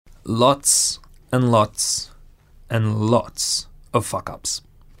Lots and lots and lots of fuck-ups.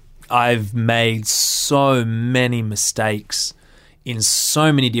 I've made so many mistakes in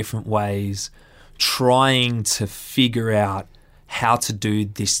so many different ways, trying to figure out how to do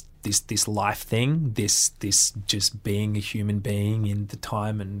this life thing, this just being a human being in the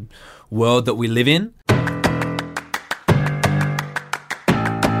time and world that we live in.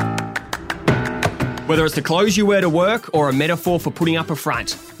 Whether it's the clothes you wear to work or a metaphor for putting up a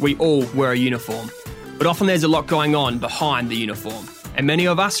front, we all wear a uniform. But often there's a lot going on behind the uniform, and many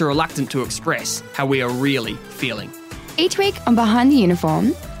of us are reluctant to express how we are really feeling. Each week on Behind the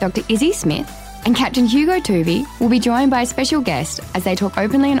Uniform, Dr. Izzy Smith and Captain Hugo Tuvey will be joined by a special guest as they talk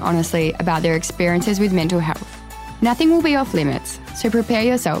openly and honestly about their experiences with mental health. Nothing will be off limits, so prepare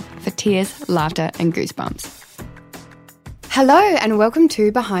yourself for tears, laughter and goosebumps. Hello and welcome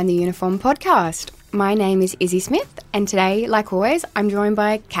to Behind the Uniform podcast. My name is Izzy Smith and today, like always, I'm joined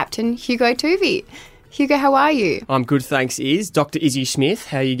by Captain Hugo Tuvey. Hugo, how are you? I'm good, thanks, Iz. Dr. Izzy Smith,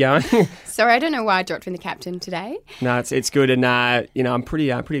 how are you going? Sorry, I don't know why I dropped in the captain today. No, it's good, and I'm pretty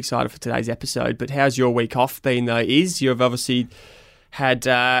excited for today's episode. But how's your week off been, though, Iz? You've obviously had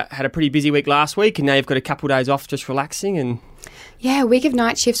a pretty busy week last week, and now you've got a couple of days off, just relaxing. And yeah, a week of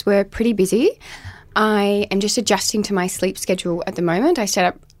night shifts were pretty busy. I am just adjusting to my sleep schedule at the moment. I stayed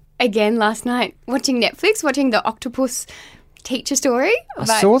up again last night watching Netflix, watching the octopus teacher story. I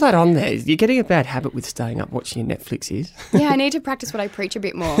saw that on there. You're getting a bad habit with staying up watching your Netflix, Is? Yeah, I need to practice what I preach a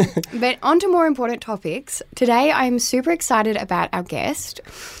bit more. But on to more important topics. Today, I'm super excited about our guest.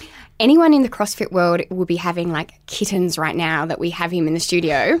 Anyone in the CrossFit world will be having like kittens right now that we have him in the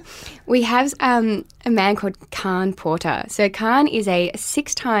studio. We have a man called Khan Porter. So Khan is a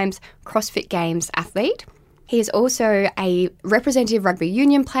 6-time CrossFit Games athlete. He is also a representative rugby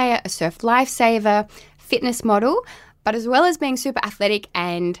union player, a surf lifesaver, fitness model. But as well as being super athletic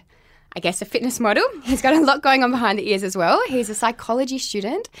and, I guess, a fitness model, he's got a lot going on behind the ears as well. He's a psychology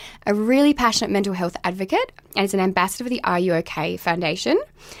student, a really passionate mental health advocate, and is an ambassador for the Are You OK Foundation.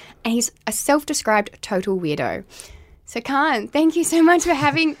 And he's a self-described total weirdo. So, Khan, thank you so much for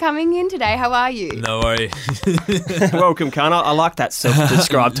coming in today. How are you? No worries. Welcome, Khan. I like that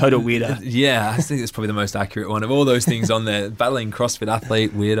self-described total weirdo. Yeah, I think it's probably the most accurate one of all those things on there. Battling CrossFit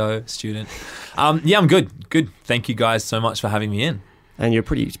athlete, weirdo, student. Yeah, I'm good. Good. Thank you guys so much for having me in. And you're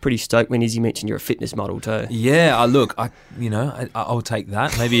pretty stoked when Izzy mentioned you're a fitness model too. Yeah, look, I'll take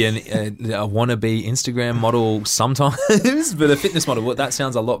that. Maybe a wannabe Instagram model sometimes, but a fitness model, well, that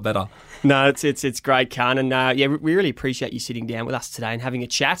sounds a lot better. No, it's great, Khan, and we really appreciate you sitting down with us today and having a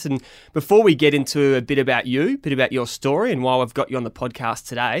chat. And before we get into a bit about you, a bit about your story, and while I've got you on the podcast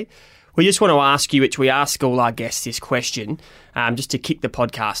today, we just want to ask you, which we ask all our guests this question, just to kick the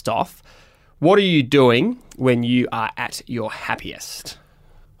podcast off. What are you doing when you are at your happiest?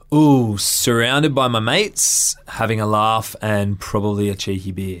 Ooh, surrounded by my mates, having a laugh, and probably a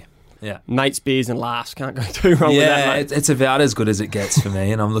cheeky beer. Yeah, mates, beers, and laughs. Can't go too wrong with that, mate. It's about as good as it gets for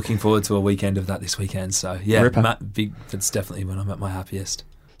me, and I'm looking forward to a weekend of that this weekend. So yeah, it's definitely when I'm at my happiest.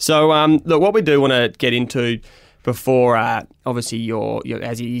 So look, what we do want to get into before, obviously, you're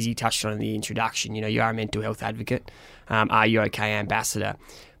as Izzy touched on in the introduction, you are a mental health advocate, Are You OK ambassador.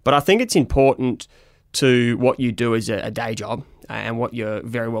 But I think it's important to what you do as a day job and what you're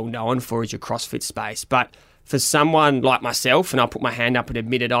very well known for is your CrossFit space. But for someone like myself, and I'll put my hand up and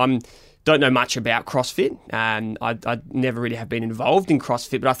admit it, don't know much about CrossFit. I never really have been involved in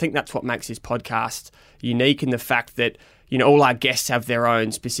CrossFit, but I think that's what makes this podcast unique in the fact that all our guests have their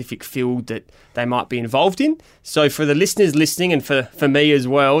own specific field that they might be involved in. So for the listeners listening and for me as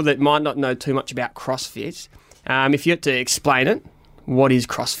well that might not know too much about CrossFit, if you had to explain it, what is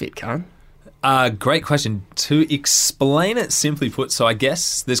CrossFit, Khan? Great question. To explain it simply put, so I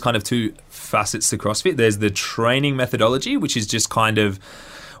guess there's kind of two facets to CrossFit. There's the training methodology, which is just kind of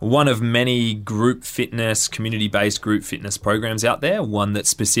one of many group fitness, community-based group fitness programs out there, one that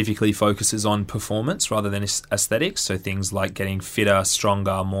specifically focuses on performance rather than aesthetics, so things like getting fitter,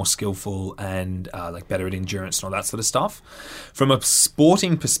 stronger, more skillful, and like better at endurance and all that sort of stuff. From a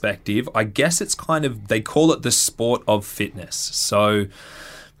sporting perspective, I guess it's kind of, they call it the sport of fitness. So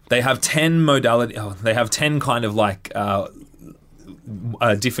they have 10 they have 10 kind of like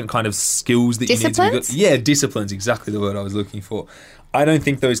different kind of skills that you need to be good. Yeah, disciplines, exactly the word I was looking for. I don't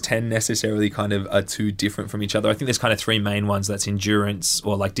think those 10 necessarily kind of are too different from each other. I think there's kind of 3 main ones. That's endurance,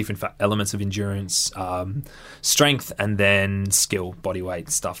 or like different elements of endurance, strength, and then skill, body weight,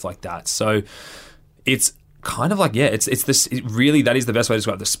 stuff like that. So it's Kind of like, yeah, it's this, really, that is the best way to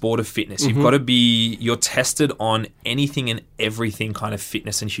describe the sport of fitness. You've got to you're tested on anything and everything kind of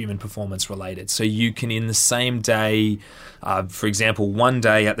fitness and human performance related. So you can, in the same day, for example, one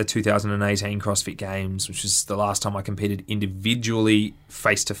day at the 2018 CrossFit Games, which is the last time I competed individually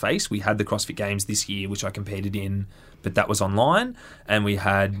face-to-face. We had the CrossFit Games this year, which I competed in, but that was online, and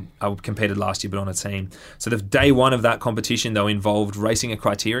I competed last year, but on a team. So the day one of that competition, though, involved racing a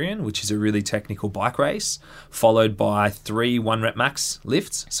criterion, which is a really technical bike race, followed by 3 1-rep max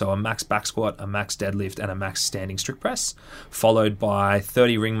lifts, so a max back squat, a max deadlift, and a max standing strict press, followed by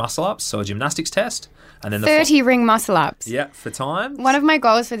 30 ring muscle ups, so a gymnastics test, and then 30 ring muscle ups. Yeah, for time. One of my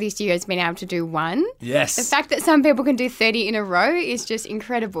goals for this year has been able to do 1. Yes. The fact that some people can do 30 in a row is just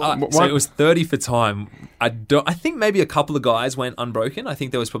incredible. So it was 30 for time. I think maybe a couple of guys went unbroken. I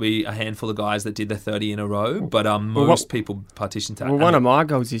think there was probably a handful of guys that did the 30 in a row, but most people partitioned to that. Well, one of my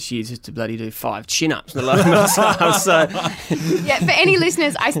goals this year is just to bloody do 5 chin-ups and a load of muscle-ups. So. Yeah, for any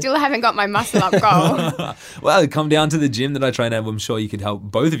listeners, I still haven't got my muscle-up goal. Well, come down to the gym that I train at. I'm sure you could help.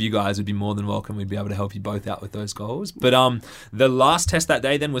 Both of you guys would be more than welcome. We'd be able to help you both out with those goals. But the last test that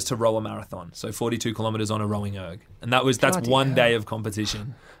day then was to row a marathon, so 42 kilometres on a rowing erg. And that's one day of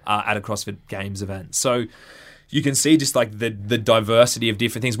competition at a CrossFit Games event. So you can see just like the diversity of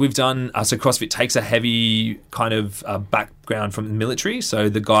different things we've done. So CrossFit takes a heavy kind of background from the military. So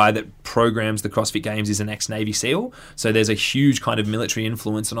the guy that programs the CrossFit Games is an ex-Navy SEAL. So there's a huge kind of military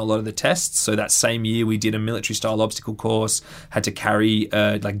influence on a lot of the tests. So that same year we did a military-style obstacle course, had to carry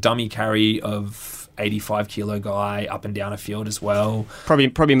dummy carry of 85 kilo guy up and down a field as well.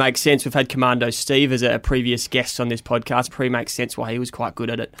 Probably makes sense. We've had Commando Steve as a previous guest on this podcast. Probably makes sense why he was quite good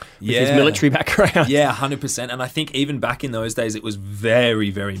at it with his military background. Yeah, 100%. And I think even back in those days, it was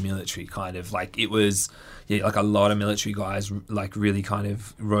very, very military kind of. Like it was, like a lot of military guys like really kind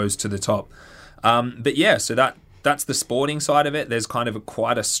of rose to the top. But yeah, so that's the sporting side of it. There's kind of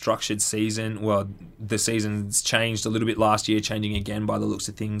quite a structured season. Well, the season's changed a little bit last year, changing again by the looks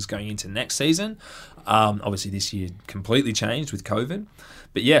of things going into next season. Obviously, this year completely changed with COVID.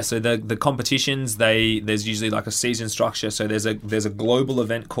 But yeah, so the competitions, there's usually like a season structure. So there's a global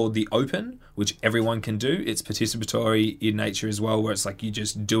event called the Open, which everyone can do. It's participatory in nature as well, where it's like you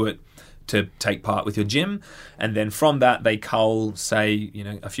just do it to take part with your gym. And then from that, they cull, say,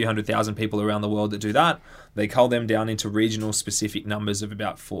 a few 100,000 people around the world that do that. They cull them down into regional specific numbers of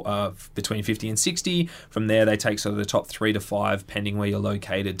about between 50 and 60. From there, they take sort of the top 3 to 5, pending where you're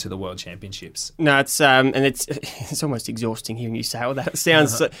located, to the World Championships. No, it's it's almost exhausting hearing you say all that. It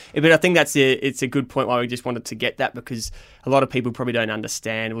sounds, but I think it's a good point why we just wanted to get that, because a lot of people probably don't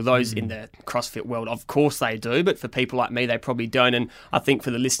understand. Well, those in the CrossFit world, of course they do, but for people like me, they probably don't. And I think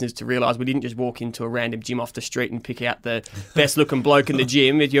for the listeners to realise, we didn't just walk into a random gym off the street and pick out the best looking bloke in the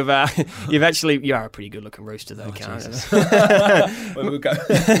gym. You are a pretty good looking rooster though, can't you?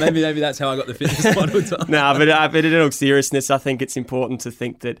 Maybe that's how I got the fitness model. No, but in all seriousness, I think it's important to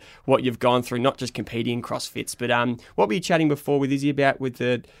think that what you've gone through, not just competing in CrossFits, but what were you chatting before with Izzy about with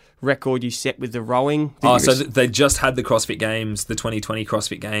the record you set with the rowing? They just had the CrossFit Games, the 2020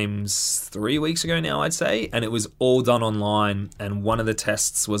 CrossFit Games 3 weeks ago now, I'd say, and it was all done online, and one of the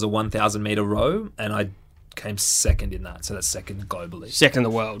tests was a 1,000 metre row, and I came second in that, so that's second globally. Second in the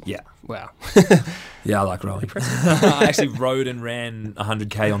world? Yeah. Wow. Yeah, I like rowing. I actually rowed and ran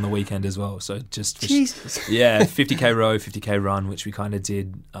 100k on the weekend as well, so Jesus. 50k row, 50k run, which we kind of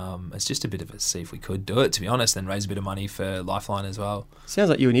did. It's just a bit of a see if we could do it, to be honest, and raise a bit of money for Lifeline as well. Sounds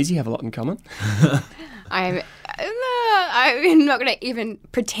like you and Izzy have a lot in common. I'm not going to even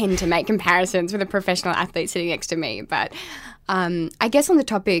pretend to make comparisons with a professional athlete sitting next to me, but I guess on the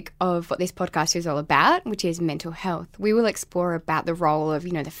topic of what this podcast is all about, which is mental health, we will explore about the role of,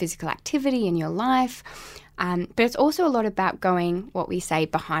 the physical activity in your life, but it's also a lot about going, what we say,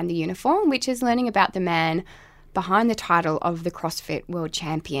 behind the uniform, which is learning about the man behind the title of the CrossFit World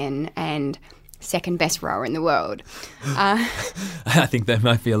Champion and second best rower in the world. I think they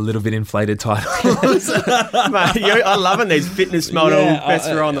might be a little bit inflated titles. Mate, I'm loving these fitness model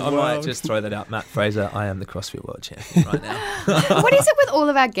best rower in the world. I might just throw that out. Matt Fraser, I am the CrossFit World Champion right now. What is it with all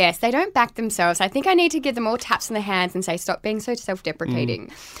of our guests? They don't back themselves. I think I need to give them all taps in the hands and say, stop being so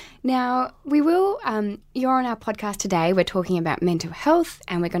self-deprecating. Now, we will, you're on our podcast today. We're talking about mental health,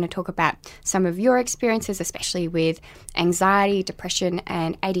 and we're going to talk about some of your experiences, especially with anxiety, depression,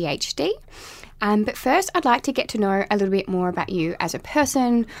 and ADHD. But first, I'd like to get to know a little bit more about you as a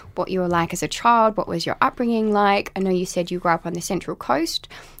person, what you were like as a child, what was your upbringing like. I know you said you grew up on the Central Coast.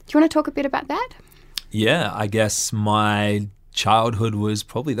 Do you want to talk a bit about that? Yeah, I guess my childhood was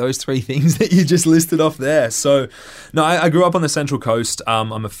probably those three things that you just listed off there. So, no, I grew up on the Central Coast.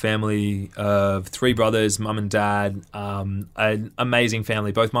 I'm a family of three brothers, mum and dad, an amazing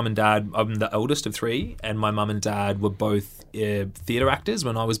family. Both mum and dad, I'm the eldest of three, and my mum and dad were both theatre actors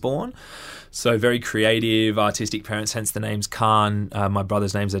when I was born. So very creative, artistic parents, hence the names Khan. My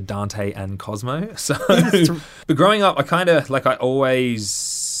brother's names are Dante and Cosmo. So, but growing up,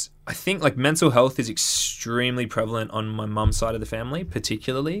 I think like mental health is extremely prevalent on my mum's side of the family,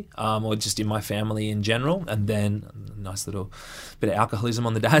 particularly, or just in my family in general. And then a nice little bit of alcoholism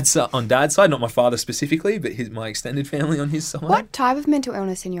on dad's side, not my father specifically, but my extended family on his side. What type of mental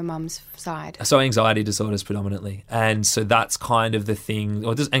illness in your mum's side? So anxiety disorders predominantly. And so that's kind of the thing,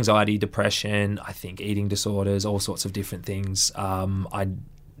 or just anxiety, depression, I think eating disorders, all sorts of different things.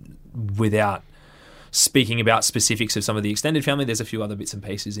 Without speaking about specifics of some of the extended family, there's a few other bits and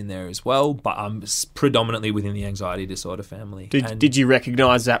pieces in there as well, but I'm predominantly within the anxiety disorder family. Did you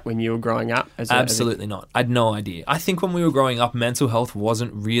recognise that when you were growing up? Absolutely not. I had no idea. I think when we were growing up, mental health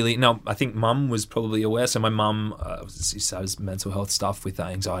wasn't really... No, I think mum was probably aware. So my mum has mental health stuff with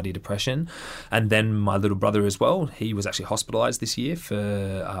anxiety, depression, and then my little brother as well. He was actually hospitalised this year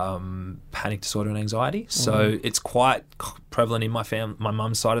for panic disorder and anxiety. So it's quite prevalent in my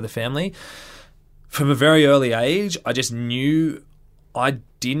mum's side of the family. From a very early age, I just knew I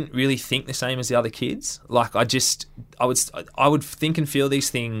didn't really think the same as the other kids. Like I would think and feel these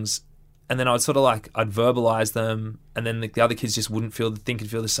things, and then I'd verbalize them, and then the other kids just wouldn't think and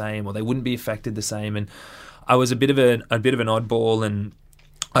feel the same, or they wouldn't be affected the same. And I was a bit of an oddball, and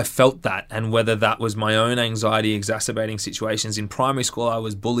I felt that. And whether that was my own anxiety exacerbating situations in primary school, I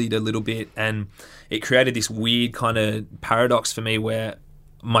was bullied a little bit, and it created this weird kind of paradox for me where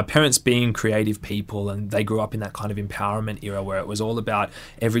my parents being creative people, and they grew up in that kind of empowerment era where it was all about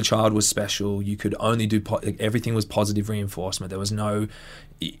every child was special. You could only do everything was positive reinforcement. There was no,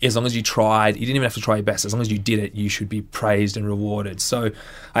 as long as you tried, you didn't even have to try your best. As long as you did it, you should be praised and rewarded. So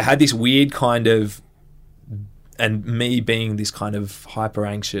I had this weird kind of, and me being this kind of hyper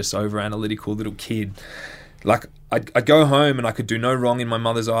anxious, over analytical little kid, like I'd go home and I could do no wrong in my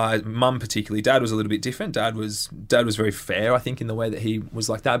mother's eyes. Mum particularly. Dad was a little bit different. Dad was very fair, I think, in the way that he was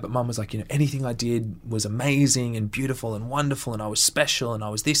like that. But Mum was like, anything I did was amazing and beautiful and wonderful, and I was special, and I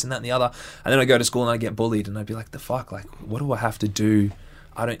was this and that and the other. And then I go to school and I get bullied, and I'd be like, the fuck? Like, what do I have to do?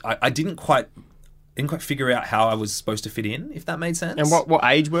 I didn't quite figure out how I was supposed to fit in, if that made sense. And what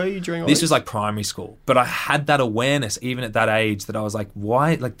age were you during all this? This was like primary school. But I had that awareness even at that age that I was like,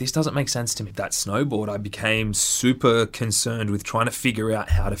 why? Like, this doesn't make sense to me. That snowboard, I became super concerned with trying to figure out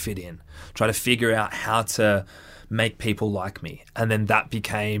how to fit in, try to figure out how to make people like me. And then that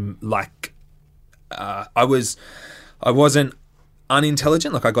became like, I wasn't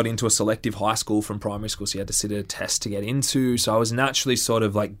unintelligent. Like, I got into a selective high school from primary school, so you had to sit a test to get into. So I was naturally sort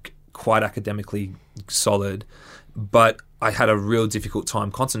of like quite academically solid, but I had a real difficult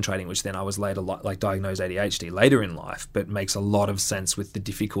time concentrating, which then I was later like diagnosed ADHD later in life, but makes a lot of sense with the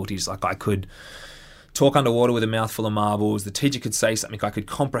difficulties. Like, I could talk underwater with a mouthful of marbles. The teacher could say something, I could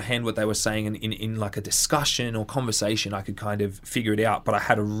comprehend what they were saying, and in like a discussion or conversation, I could kind of figure it out. But I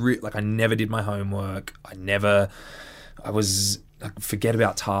had I never did my homework. I forget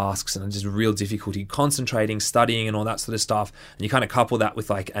about tasks, and just real difficulty concentrating, studying, and all that sort of stuff. And you kind of couple that with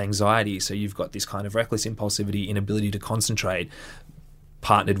like anxiety. So you've got this kind of reckless impulsivity, inability to concentrate,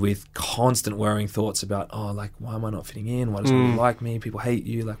 partnered with constant worrying thoughts about, why am I not fitting in? Why doesn't nobody like me? People hate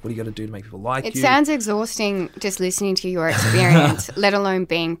you. Like, what do you got to do to make people like you? It sounds exhausting just listening to your experience, let alone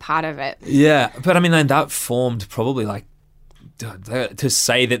being part of it. Yeah. But I mean, then that formed probably like, to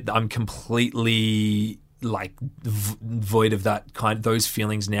say that I'm completely like void of that those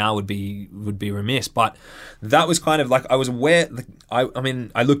feelings now would be remiss. But that was kind of like, I was aware, like,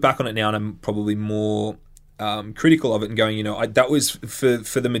 I look back on it now and I'm probably more critical of it and going, that was for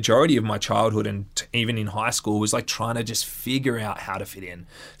the majority of my childhood and even in high school, was like trying to just figure out how to fit in,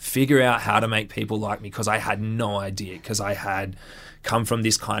 figure out how to make people like me, because I had no idea, because I had come from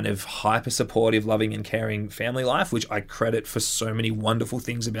this kind of hyper supportive, loving and caring family life, which I credit for so many wonderful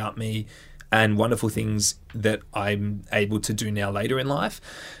things about me and wonderful things that I'm able to do now later in life.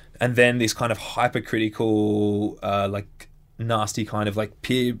 And then this kind of hypercritical, like nasty kind of like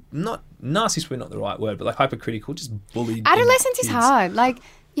peer, not nasty is probably not the right word, but like hypercritical, just bullied. Adolescence is hard. Like,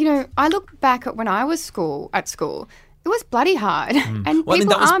 I look back at when I was at school, it was bloody hard. And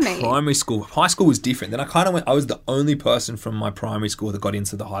people are me. Primary school. High school was different. Then I kind of I was the only person from my primary school that got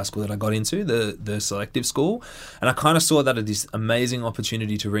into the high school that I got into, the selective school. And I kind of saw that as this amazing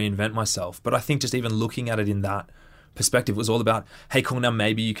opportunity to reinvent myself. But I think just even looking at it in that perspective was all about, hey, cool, now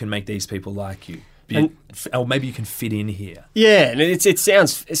maybe you can make these people like you. bit, or maybe you can fit in here. Yeah, and it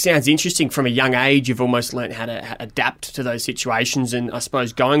sounds interesting. From a young age, you've almost learnt how to adapt to those situations, and I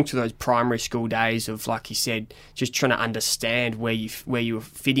suppose going through those primary school days of, like you said, just trying to understand where you were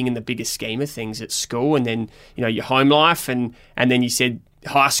fitting in the bigger scheme of things at school, and then your home life, and then you said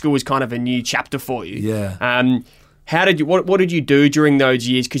high school was kind of a new chapter for you. Yeah. What did you do during those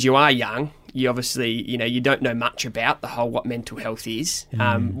years? Because you are young. You obviously, you don't know much about what mental health is.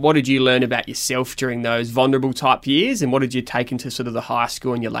 What did you learn about yourself during those vulnerable type years, and what did you take into sort of the high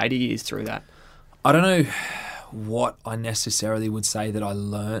school and your later years through that? I don't know what I necessarily would say that I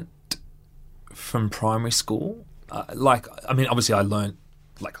learnt from primary school. Obviously I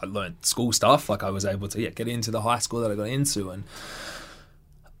learnt school stuff. Like I was able to get into the high school that I got into,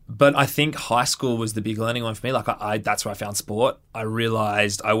 but I think high school was the big learning one for me. That's where I found sport. I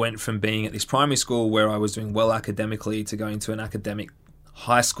realised I went from being at this primary school where I was doing well academically to going to an academic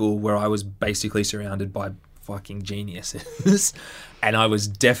high school where I was basically surrounded by fucking geniuses. And I was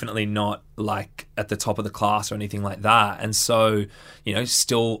definitely not at the top of the class or anything like that. And so,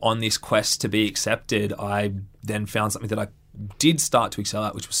 still on this quest to be accepted, I then found something that I did start to excel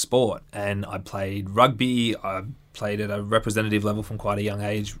at, which was sport. And I played rugby. I played at a representative level from quite a young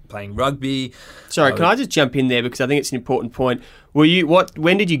age, playing rugby. Sorry, can I just jump in there because I think it's an important point.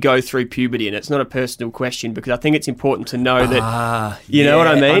 When did you go through puberty? And it's not a personal question because I think it's important to know that. You know what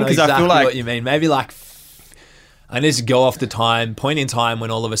I mean? Because I feel like what you mean. Maybe I need to go off the point in time when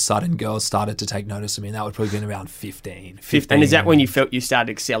all of a sudden girls started to take notice of me, and that would probably been around 15. And is that when you felt you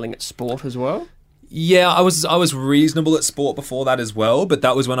started excelling at sport as well? Yeah, I was reasonable at sport before that as well, but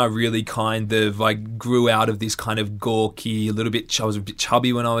that was when I really kind of grew out of this kind of gawky, I was a bit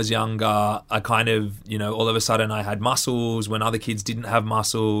chubby when I was younger. I kind of, all of a sudden I had muscles when other kids didn't have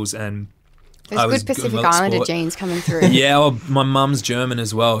muscles, and there's good Pacific Islander genes coming through. Yeah, well, my mum's German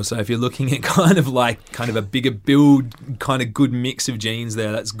as well, so if you're looking at kind of a bigger build, kind of good mix of genes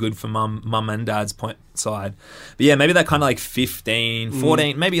there, that's good for mum and dad's point side. But yeah, maybe that kind of 15,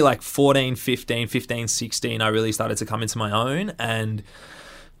 14, maybe 14, 15, 16, I really started to come into my own, and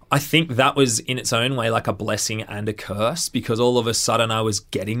I think that was in its own way a blessing and a curse, because all of a sudden I was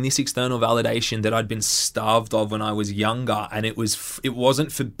getting this external validation that I'd been starved of when I was younger, and it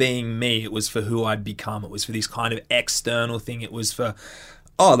wasn't for being me, it was for who I'd become. It was for this kind of external thing. It was for,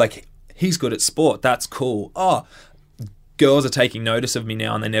 he's good at sport, that's cool. Girls are taking notice of me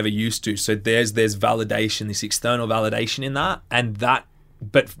now and they never used to. So there's validation, this external validation in that, and that.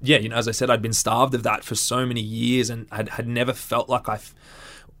 But yeah, as I said, I'd been starved of that for so many years, and had never felt like I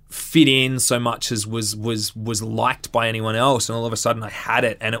fit in so much as was liked by anyone else, and all of a sudden I had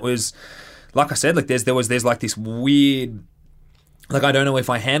it, and it was like I said, there's this weird, I don't know if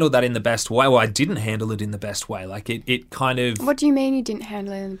I handled that in the best way. Well, I didn't handle it in the best way. It kind of. What do you mean you didn't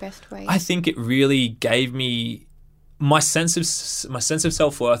handle it in the best way? I think it really gave me my sense of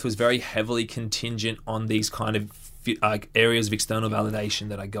self-worth was very heavily contingent on these kind of areas of external validation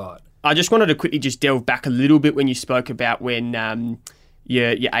that I got. I just wanted to quickly just delve back a little bit when you spoke about when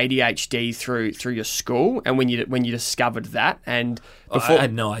your ADHD through your school, and when you discovered that, and before, I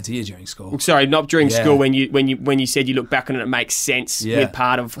had no idea during school. Sorry, not during school. When you said you look back on it, it makes sense with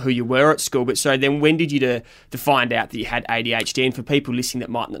part of who you were at school. But so then, when did you to find out that you had ADHD? And for people listening that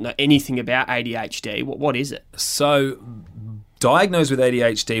might not know anything about ADHD, what is it? So, diagnosed with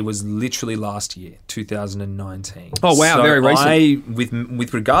ADHD was literally last year, 2019. Oh wow, so very recent.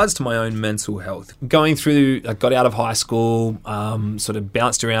 With regards to my own mental health, going through, I got out of high school, sort of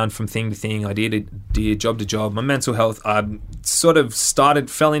bounced around from thing to thing. I did job to job. My mental health,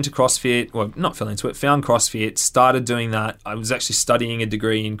 fell into CrossFit, well, not fell into it, found CrossFit, started doing that. I was actually studying a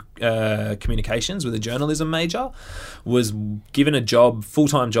degree in communications with a journalism major, was given a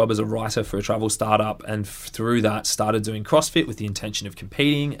full-time job as a writer for a travel startup, and through that started doing CrossFit with the intention of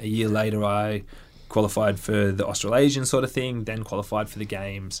competing. A year later, I qualified for the Australasian sort of thing, then qualified for the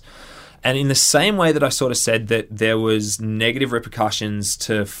Games. And in the same way that I sort of said that there was negative repercussions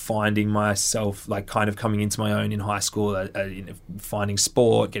to finding myself, kind of coming into my own in high school, finding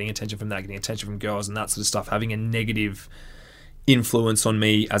sport, getting attention from that, getting attention from girls and that sort of stuff, having a negative influence on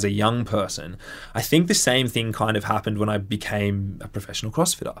me as a young person. I think the same thing kind of happened when I became a professional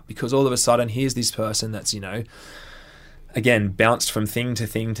CrossFitter, because all of a sudden here's this person that's, again, bounced from thing to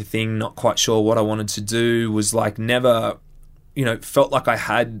thing to thing, not quite sure what I wanted to do, was never, felt like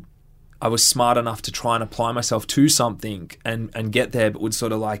I was smart enough to try and apply myself to something and get there, but would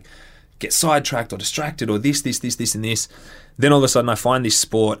sort of get sidetracked or distracted or this, and this. Then all of a sudden I find this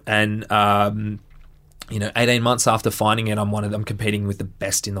sport, and 18 months after finding it, I'm competing with the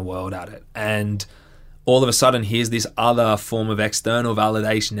best in the world at it. And all of a sudden, here's this other form of external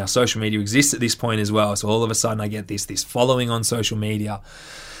validation. Now, social media exists at this point as well. So all of a sudden, I get this following on social media.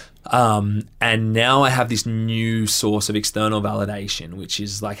 And now I have this new source of external validation, which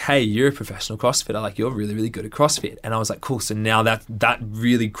is like, hey, you're a professional CrossFitter. Like, you're really, really good at CrossFit. And I was like, cool. So now that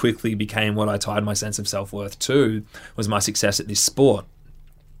really quickly became what I tied my sense of self-worth to, was my success at this sport.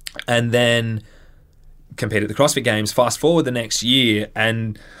 And then competed at the CrossFit Games. Fast forward the next year,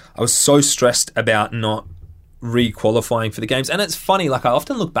 and I was so stressed about not re-qualifying for the Games. And it's funny, like, I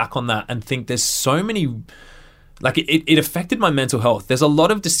often look back on that and think there's so many... Like, it affected my mental health. There's a lot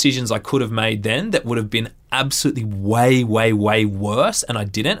of decisions I could have made then that would have been absolutely way, way, way worse, and I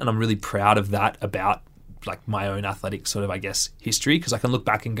didn't. And I'm really proud of that about, like, my own athletic sort of, I guess, history, because I can look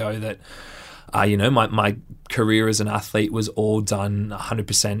back and go that, my career as an athlete was all done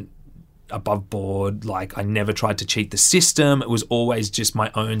 100% above board. Like, I never tried to cheat the system. It was always just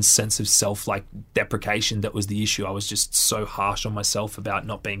my own sense of self, like, deprecation that was the issue. I was just so harsh on myself about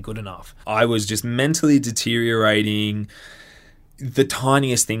not being good enough. I was just mentally deteriorating. The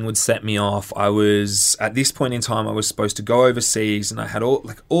tiniest thing would set me off. I was, at this point in time, I was supposed to go overseas, and I had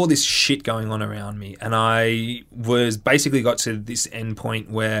all this shit going on around me. And I was basically got to this end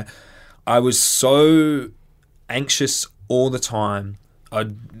point where I was so anxious all the time.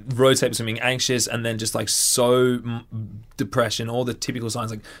 I'd rotate between being anxious and then just like depression, all the typical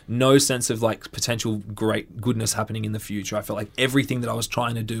signs, like no sense of like potential great goodness happening in the future. I felt like everything that I was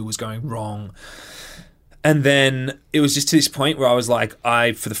trying to do was going wrong. And then it was just to this point where I was like,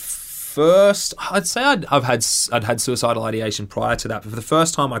 I'd say I'd had suicidal ideation prior to that, but for the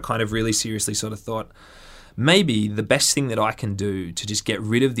first time I kind of really seriously sort of thought, maybe the best thing that I can do to just get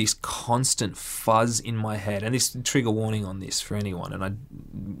rid of this constant fuzz in my head, and this trigger warning on this for anyone, and I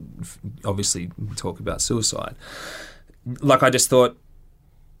obviously talk about suicide. Like, I just thought,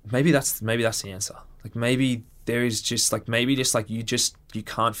 maybe that's the answer. Like, maybe there is just like, you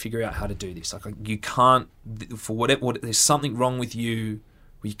can't figure out how to do this. Like, you can't, for whatever, there's something wrong with you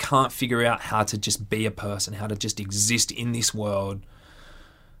where you can't figure out how to just be a person, how to just exist in this world.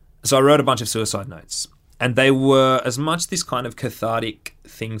 So I wrote a bunch of suicide notes. And they were as much this kind of cathartic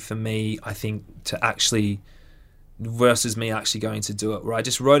thing for me, I think, to actually, versus me actually going to do it, where I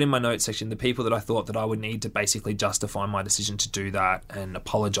just wrote in my notes section the people that I thought that I would need to basically justify my decision to do that and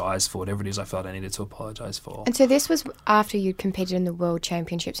apologise for whatever it is I felt I needed to apologise for. And so this was after you'd competed in the World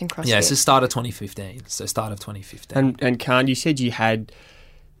Championships in CrossFit? Yeah, so start of 2015. And Khan, you said you had...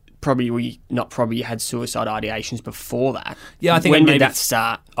 you had suicide ideations before that. Yeah, I think when did that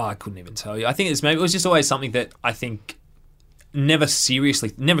start? Oh, I couldn't even tell you. I think it was just always something that I think never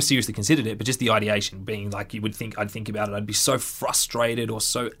seriously considered it, but just the ideation being like, I'd think about it, I'd be so frustrated or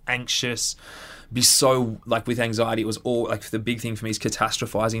so anxious, be so like with anxiety. It was all like, the big thing for me is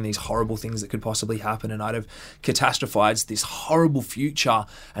catastrophizing these horrible things that could possibly happen, and I'd have catastrophized this horrible future,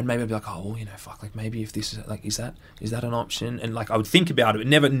 and maybe I'd be like, oh, well, fuck, like maybe if this is like, is that an option? And like, I would think about it,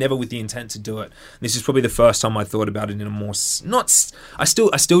 but never with the intent to do it. This is probably the first time I thought about it in a more I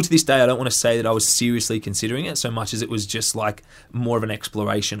still to this day, I don't want to say that I was seriously considering it so much as it was just like more of an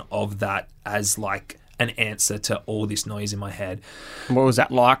exploration of that as like an answer to all this noise in my head. What was that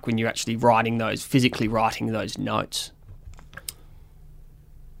like when you're actually physically writing those notes?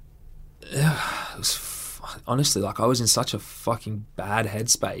 It was honestly, like, I was in such a fucking bad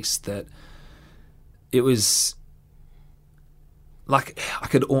headspace that it was like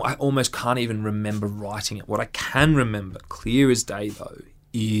I almost can't even remember writing it. What I can remember clear as day though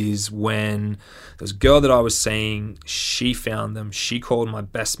is when there was a girl that I was seeing, she found them, she called my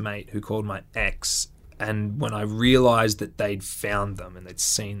best mate who called my ex. And when I realised that they'd found them and they'd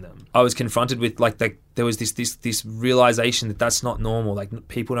seen them, I was confronted with like there was this realisation that that's not normal. Like,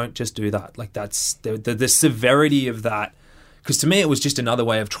 people don't just do that. Like, that's the severity of that. Because to me, it was just another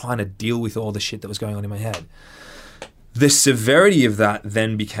way of trying to deal with all the shit that was going on in my head. The severity of that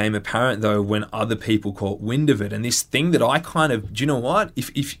then became apparent, though, when other people caught wind of it. And this thing that I kind of, do you know what?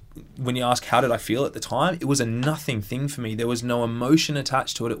 If when you ask how did I feel at the time, it was a nothing thing for me. There was no emotion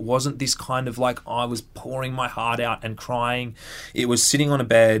attached to it. It wasn't this kind of like I was pouring my heart out and crying. It was sitting on a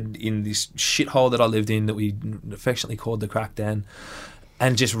bed in this shithole that I lived in that we affectionately called the crack den,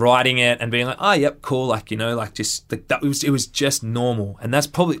 and just writing it and being like, oh, yep, cool, like, just like that. It was just normal. And that's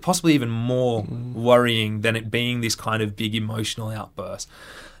possibly even more worrying than it being this kind of big emotional outburst.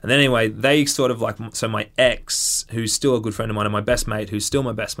 And then anyway, they sort of like, so my ex, who's still a good friend of mine, and my best mate, who's still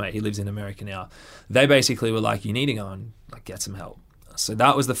my best mate, he lives in America now, they basically were like, you need to go and like get some help. So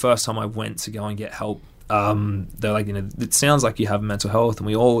that was the first time I went to go and get help. they're like, it sounds like you have mental health. And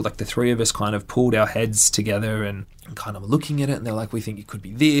we all, like the three of us, kind of pulled our heads together and kind of looking at it. And they're like, we think it could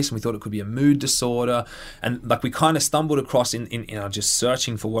be this. And we thought it could be a mood disorder. And like we kind of stumbled across in our just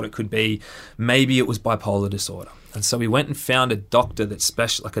searching for what it could be. Maybe it was bipolar disorder. And so we went and found a doctor that's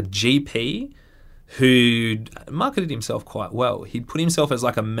like a GP who marketed himself quite well. He put himself as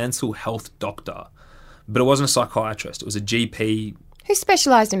like a mental health doctor, but it wasn't a psychiatrist. It was a GP. Who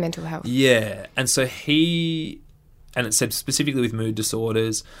specialised in mental health. Yeah. And so and it said specifically with mood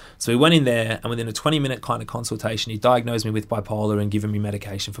disorders. So we went in there, and within a 20-minute kind of consultation, he diagnosed me with bipolar and given me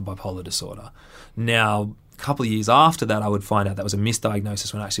medication for bipolar disorder. Now, a couple of years after that, I would find out that was a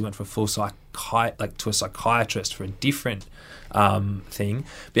misdiagnosis when I actually went for a full to a psychiatrist for a different thing.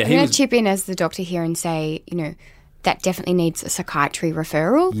 But yeah, I'm going to chip in as the doctor here and say, that definitely needs a psychiatry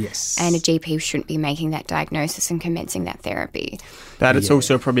referral. Yes. And a GP shouldn't be making that diagnosis and commencing that therapy. But it's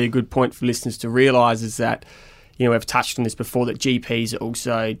also probably a good point for listeners to realise is that, we've touched on this before, that GPs are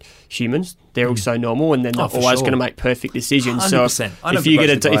also humans. They're also normal, and they're not always going to make perfect decisions. 100%. So if you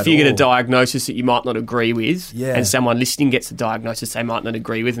get a diagnosis that you might not agree with, and someone listening gets a diagnosis they might not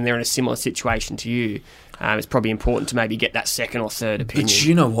agree with, and they're in a similar situation to you, it's probably important to maybe get that second or third opinion. But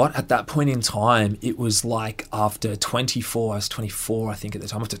you know what? At that point in time, it was like after 24, I was 24, I think at the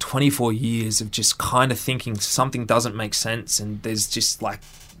time, after 24 years of just kind of thinking something doesn't make sense, and there's just like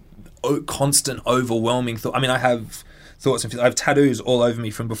constant overwhelming thought. I mean, I have thoughts and I have tattoos all over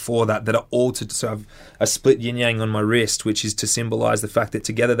me from before that are altered. So I have a split yin yang on my wrist, which is to symbolize the fact that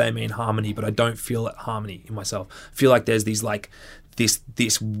together they mean harmony, but I don't feel that harmony in myself. I feel like there's these like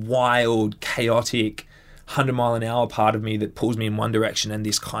this wild, chaotic 100-mile-an-hour part of me that pulls me in one direction, and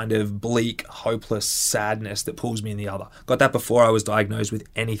this kind of bleak, hopeless sadness that pulls me in the other. Got that before I was diagnosed with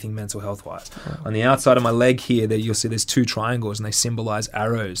anything mental health-wise. Wow. On the outside of my leg here, you'll see there's two triangles, and they symbolize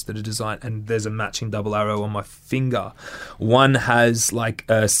arrows that are designed, and there's a matching double arrow on my finger. One has like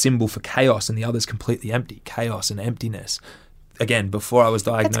a symbol for chaos, and the other's completely empty. Chaos and emptiness. Again, before I was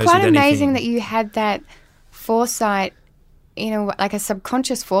diagnosed with anything. It's quite amazing that you had that foresight, like a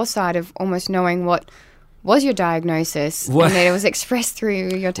subconscious foresight of almost knowing what was your diagnosis, and that it was expressed through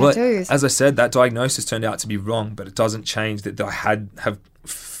your tattoos. Well, as I said, that diagnosis turned out to be wrong, but it doesn't change that I have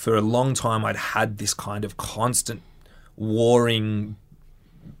for a long time I'd had this kind of constant warring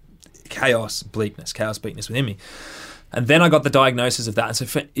chaos, bleakness within me. And then I got the diagnosis of that. And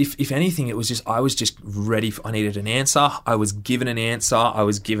so if anything, it was just, I was just ready. I needed an answer. I was given an answer. I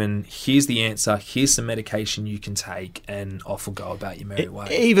was given, here's the answer. Here's some medication you can take, and off we'll go about your merry way.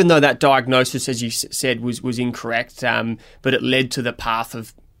 Even though that diagnosis, as you said, was incorrect, but it led to the path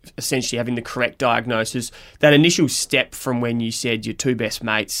of essentially having the correct diagnosis. That initial step from when you said your two best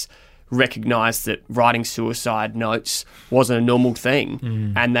mates recognised that writing suicide notes wasn't a normal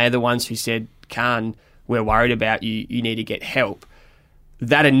thing, and they're the ones who said, Khan, we're worried about you, you need to get help.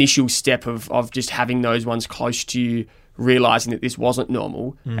 That initial step of just having those ones close to you, realising that this wasn't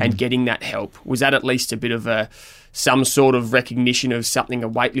normal and getting that help, was that at least a bit of some sort of recognition of something, a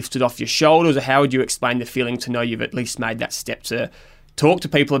weight lifted off your shoulders? Or how would you explain the feeling to know you've at least made that step to talk to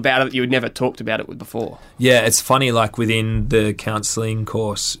people about it that you had never talked about it with before? Yeah, it's funny, like within the counselling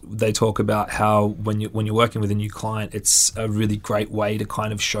course, they talk about how when you're working with a new client, it's a really great way to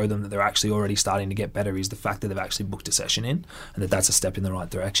kind of show them that they're actually already starting to get better is the fact that they've actually booked a session in, and that's a step in the right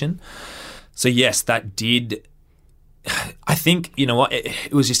direction. So yes, that did... I think, you know what,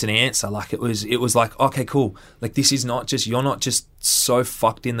 it was just an answer. Like it was like, okay, cool. Like this is not just, you're not just so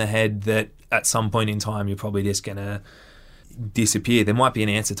fucked in the head that at some point in time you're probably just going to disappear. There might be an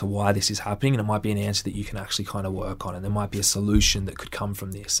answer to why this is happening, and it might be an answer that you can actually kind of work on, and there might be a solution that could come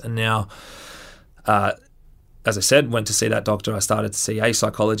from this. And now, as I said, went to see that doctor. I started to see a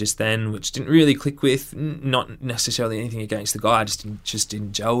psychologist then, which didn't really click with. Not necessarily anything against the guy, I just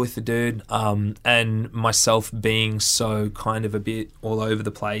didn't gel with the dude. And myself being so kind of a bit all over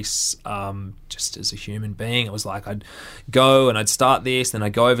the place, just as a human being, it was like I'd go and I'd start this, then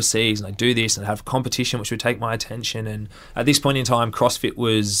I'd go overseas and I'd do this and I'd have competition which would take my attention. And at this point in time, CrossFit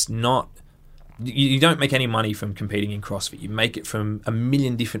was not... You don't make any money from competing in CrossFit. You make it from a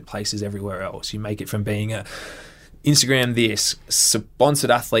million different places everywhere else. You make it from being a Instagram this, sponsored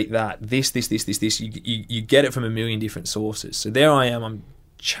athlete that, this. You get it from a million different sources. So there I am. I'm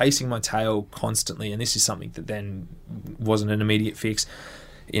chasing my tail constantly, and this is something that then wasn't an immediate fix.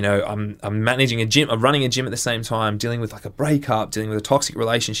 You know, I'm managing a gym. I'm running a gym at the same time, dealing with like a breakup, dealing with a toxic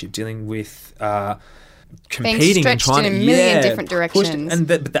relationship, dealing with... competing and trying in a million different directions, and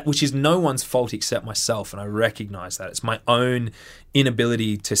that which is no one's fault except myself, and I recognize that it's my own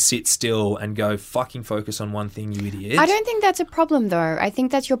inability to sit still and go fucking focus on one thing, you idiot. I don't think that's a problem though. I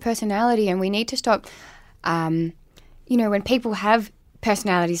think that's your personality, and we need to stop When people have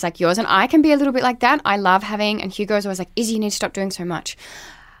personalities like yours, and I can be a little bit like that. I love having, and Hugo's always like, Izzy, you need to stop doing so much.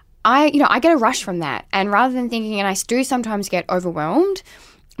 I get a rush from that. And rather than thinking, and I do sometimes get overwhelmed,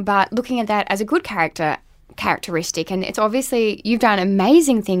 but looking at that as a good characteristic, and it's obviously you've done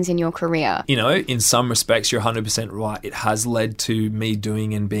amazing things in your career. In some respects, you're 100% right. It has led to me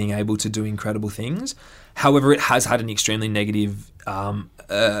doing and being able to do incredible things. However, it has had an extremely negative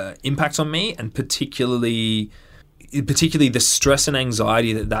impact on me, and particularly the stress and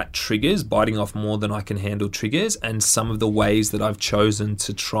anxiety that triggers, biting off more than I can handle triggers, and some of the ways that I've chosen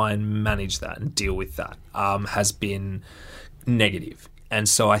to try and manage that and deal with that has been negative. And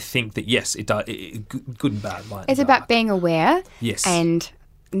so I think that, yes, it does, good and bad. It's about being aware, yes, and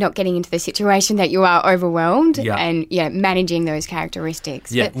not getting into the situation that you are overwhelmed, and managing those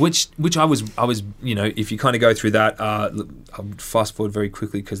characteristics. Yeah, which I was, if you kind of go through that, I'll fast forward very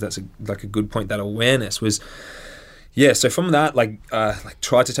quickly because that's a good point. That awareness was. Yeah, so from that,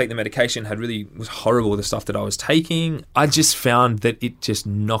 tried to take the medication, was horrible, the stuff that I was taking. I just found that it just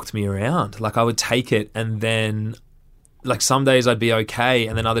knocked me around. I would take it, and then, some days I'd be okay,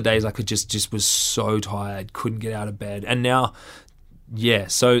 and then other days I could just was so tired, couldn't get out of bed. And now,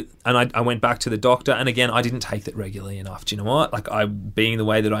 I went back to the doctor, and again, I didn't take that regularly enough. Do you know what? I, being the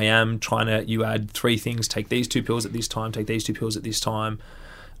way that I am, you add 3 things, take these 2 pills at this time, take these 2 pills at this time,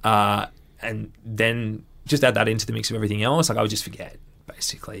 and then just add that into the mix of everything else. I would just forget,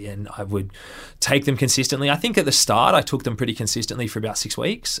 basically, and I would take them consistently. I think at the start I took them pretty consistently for about 6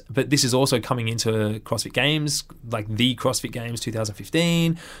 weeks, but this is also coming into CrossFit Games, the CrossFit Games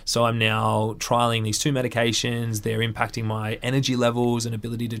 2015. So I'm now trialing these 2 medications. They're impacting my energy levels and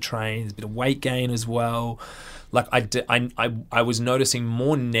ability to train. There's a bit of weight gain as well. I was noticing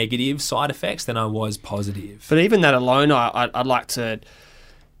more negative side effects than I was positive. But even that alone, I'd like to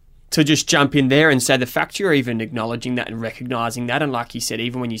just jump in there and say the fact you're even acknowledging that and recognising that, and like you said,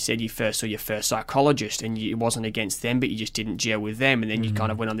 even when you said you first saw your first psychologist and it wasn't against them, but you just didn't gel with them, and then you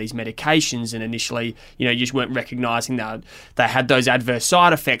kind of went on these medications, and initially, you just weren't recognising that they had those adverse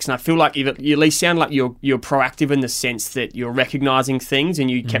side effects. And I feel like you at least sound like you're proactive in the sense that you're recognising things, and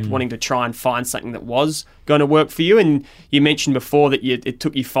you kept wanting to try and find something that was going to work for you. And you mentioned before that it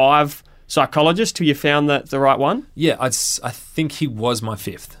took you 5 psychologists till you found the right one? Yeah, I think he was my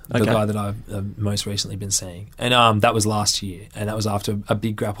 5th, the guy that I've most recently been seeing. And that was last year, and that was after a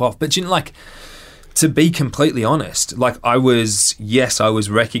big grap off. But to be completely honest, I was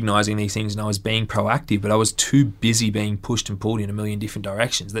recognising these things and I was being proactive, but I was too busy being pushed and pulled in a million different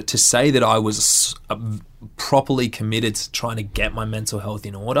directions that to say that I was properly committed to trying to get my mental health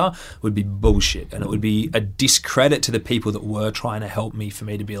in order would be bullshit, and it would be a discredit to the people that were trying to help me for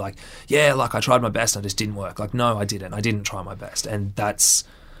me to be I tried my best and it just didn't work. No, I didn't try my best, and that's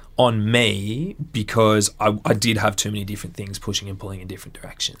on me because I did have too many different things pushing and pulling in different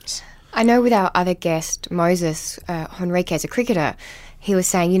directions. I know with our other guest, Moses Henriquez, a cricketer, he was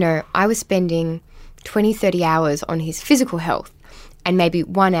saying, I was spending 20, 30 hours on his physical health and maybe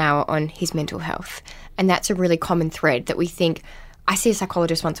 1 hour on his mental health. And that's a really common thread that we think, I see a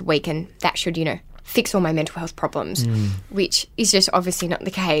psychologist once a week and that should, fix all my mental health problems, which is just obviously not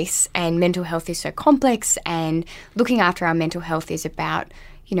the case. And mental health is so complex, and looking after our mental health is about,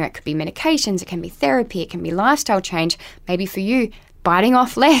 it could be medications, it can be therapy, it can be lifestyle change. Maybe for you, biting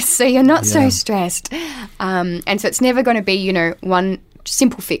off less so you're not so stressed. And so it's never going to be, one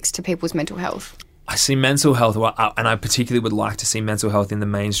simple fix to people's mental health. I see mental health, and I particularly would like to see mental health in the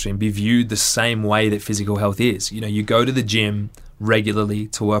mainstream be viewed the same way that physical health is. You go to the gym regularly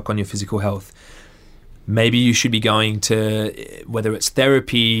to work on your physical health. Maybe you should be going to, whether it's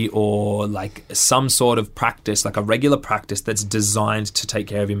therapy or some sort of practice, a regular practice that's designed to take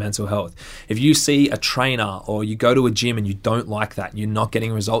care of your mental health. If you see a trainer or you go to a gym and you don't like that, you're not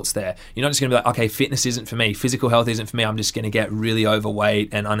getting results there, you're not just going to be okay, fitness isn't for me, physical health isn't for me, I'm just going to get really overweight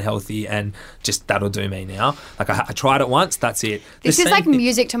and unhealthy and just that'll do me now. I tried it once, that's it. This is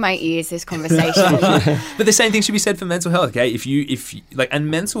music to my ears, this conversation. But the same thing should be said for mental health, okay? If you and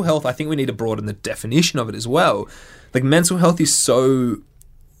mental health, I think we need to broaden the definition of it as well. Mental health is so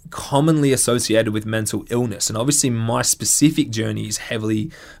commonly associated with mental illness, and obviously my specific journey is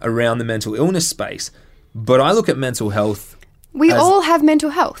heavily around the mental illness space, but I look at mental health we all have mental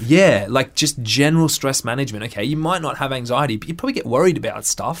health. Yeah, just general stress management. Okay, you might not have anxiety, but you probably get worried about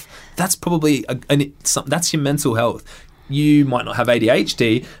stuff. That's probably that's your mental health. you might not have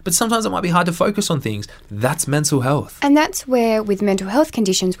ADHD, but sometimes it might be hard to focus on things. That's mental health. And that's where, with mental health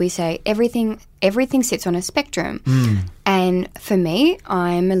conditions, we say everything sits on a spectrum. And for me,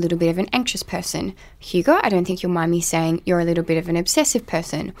 I'm a little bit of an anxious person. Hugo, I don't think you'll mind me saying you're a little bit of an obsessive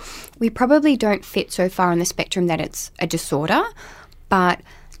person. We probably don't fit so far on the spectrum that it's a disorder, but,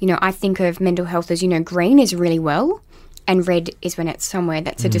 I think of mental health as, green is really well, and red is when it's somewhere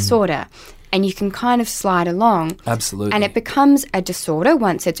that's a disorder. And you can kind of slide along. Absolutely. And it becomes a disorder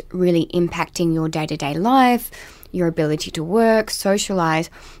once it's really impacting your day-to-day life, your ability to work, socialise.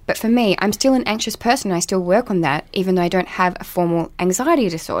 But for me, I'm still an anxious person. I still work on that, even though I don't have a formal anxiety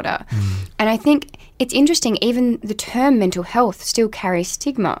disorder. And I think it's interesting, even the term mental health still carries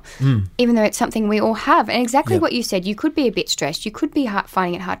stigma, even though it's something we all have. And exactly what you said, you could be a bit stressed, you could be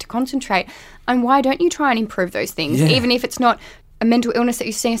finding it hard to concentrate. And why don't you try and improve those things, even if it's not a mental illness that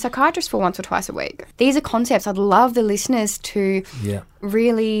you see a psychiatrist for once or twice a week? These are concepts I'd love the listeners to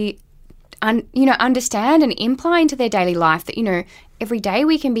really understand and imply into their daily life, that, every day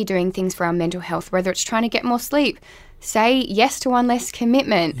we can be doing things for our mental health, whether it's trying to get more sleep, say yes to one less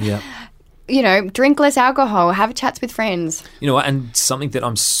commitment, drink less alcohol, have chats with friends. You know what? And something that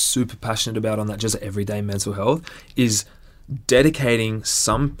I'm super passionate about on that just everyday mental health is dedicating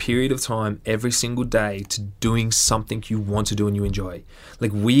some period of time every single day to doing something you want to do and you enjoy.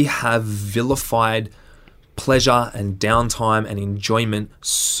 Like, we have vilified pleasure and downtime and enjoyment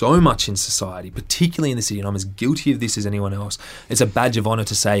so much in society, particularly in the city, and I'm as guilty of this as anyone else. It's a badge of honor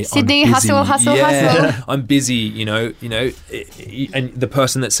to say, Sydney, I'm busy. hustle. I'm busy, and the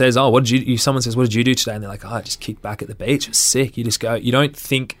person that says, someone says, what did you do today? And they're like, I just kicked back at the beach. It's sick. You just go, you don't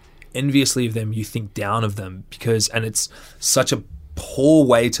think enviously of them, you think down of them, and it's such a poor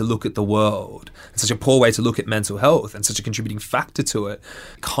way to look at the world. It's such a poor way to look at mental health, and such a contributing factor to it.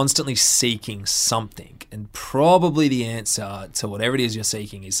 Constantly seeking something, and probably the answer to whatever it is you're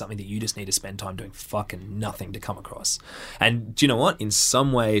seeking is something that you just need to spend time doing fucking nothing to come across. And do you know what? In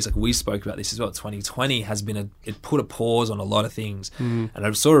some ways, like we spoke about this as well, 2020 has been it put a pause on a lot of things. And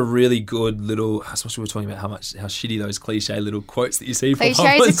I saw a really good little, especially we were talking about how shitty those cliche little quotes that you see from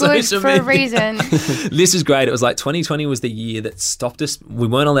cliches are good for a reason. This is great. It was like 2020 was the year that stopped us. We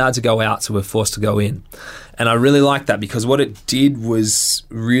weren't allowed to go out, so we're forced to go in. And I really like that, because what it did was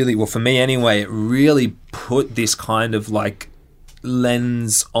really, well, for me anyway, it really put this kind of like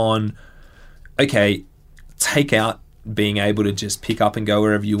lens on, okay, take out being able to just pick up and go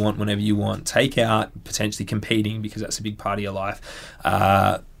wherever you want, whenever you want. Take out potentially competing, because that's a big part of your life.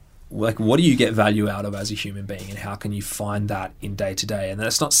 Like, what do you get value out of as a human being, and how can you find that in day to day? And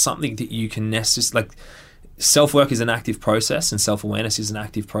that's not something that you can necessarily, like, self-work is an active process and self-awareness is an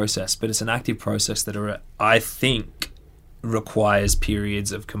active process, but it's an active process that I think requires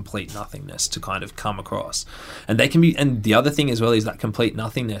periods of complete nothingness to kind of come across. And they can be, and the other thing as well is that complete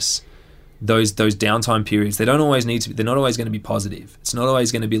nothingness, those downtime periods, they're not always going to be positive. It's not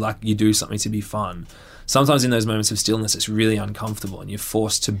always going to be like you do something to be fun. Sometimes in those moments of stillness, it's really uncomfortable, and you're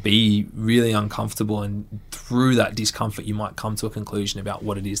forced to be really uncomfortable, and through that discomfort, you might come to a conclusion about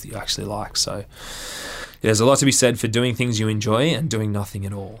what it is that you actually like. So there's a lot to be said for doing things you enjoy and doing nothing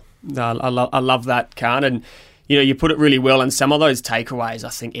at all. No, I love that, Khan. And, you put it really well. And some of those takeaways, I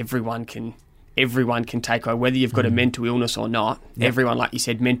think everyone can take away, whether you've got a mental illness or not. Yep. Everyone, like you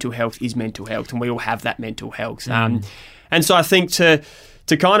said, mental health is mental health, and we all have that mental health. And so I think to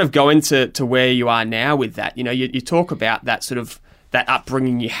kind of go into where you are now with that, you talk about that sort of that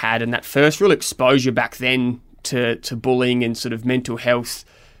upbringing you had and that first real exposure back then to bullying and sort of mental health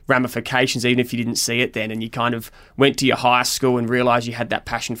ramifications, even if you didn't see it then, and you kind of went to your high school and realised you had that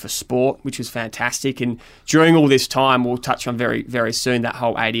passion for sport, which was fantastic. And during all this time, we'll touch on very, very soon, that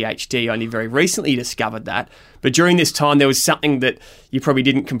whole ADHD, only very recently discovered that. But during this time, there was something that you probably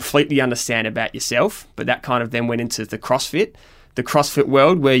didn't completely understand about yourself, but that kind of then went into the CrossFit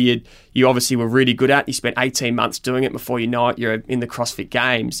world, where you obviously were really good at. You spent 18 months doing it. Before you know it, you're in the CrossFit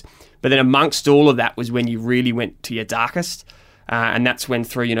Games. But then amongst all of that was when you really went to your darkest. And that's when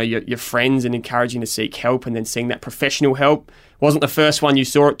through, your friends and encouraging to seek help, and then seeing that professional help wasn't the first one you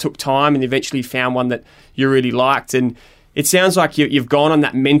saw. It took time, and eventually found one that you really liked. And it sounds like you've gone on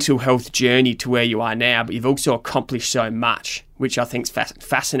that mental health journey to where you are now, but you've also accomplished so much, which I think is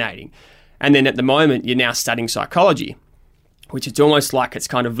fascinating. And then at the moment, you're now studying psychology, which it's almost like it's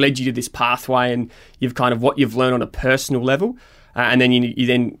kind of led you to this pathway, and you've kind of what you've learned on a personal level, and then you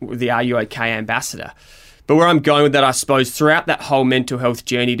then the Are You OK ambassador. But where I'm going with that, I suppose, throughout that whole mental health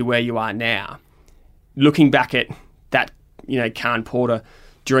journey to where you are now, looking back at that, Khan Porter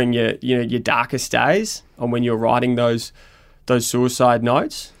during your darkest days, or when you're writing those suicide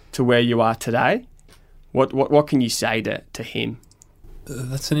notes to where you are today, What can you say to him?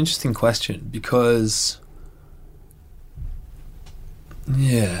 That's an interesting question because,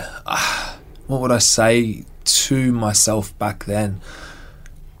 what would I say to myself back then?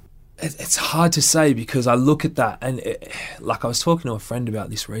 It's hard to say because I look at that and I was talking to a friend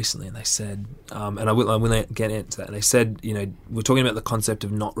about this recently, and they said, and I will get into that. And they said, we're talking about the concept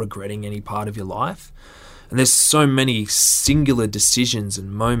of not regretting any part of your life, and there's so many singular decisions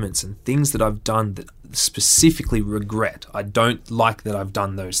and moments and things that I've done that specifically regret. I don't like that I've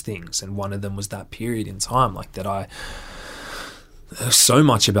done those things, and one of them was that period in time, there's so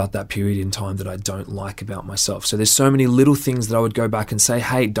much about that period in time that I don't like about myself. So there's so many little things that I would go back and say,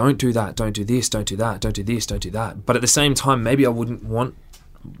 hey, don't do that, don't do this, don't do that, don't do this, don't do that. But at the same time, maybe I wouldn't want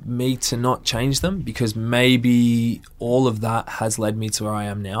me to not change them because maybe all of that has led me to where I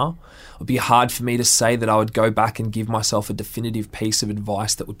am now. It would be hard for me to say that I would go back and give myself a definitive piece of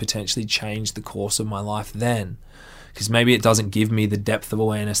advice that would potentially change the course of my life then. Because maybe it doesn't give me the depth of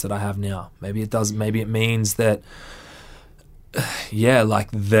awareness that I have now. Maybe it does. Maybe it means that I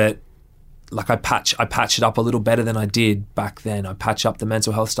patch it up a little better than I did back then. I patch up the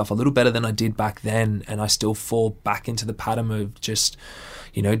mental health stuff a little better than I did back then, and I still fall back into the pattern of just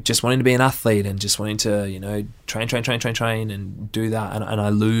wanting to be an athlete and just wanting to, train and do that. And I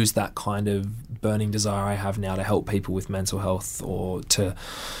lose that kind of burning desire I have now to help people with mental health or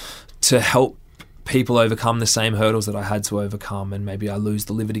to help people overcome the same hurdles that I had to overcome. And maybe I lose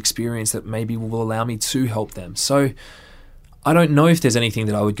the lived experience that maybe will allow me to help them. So I don't know if there's anything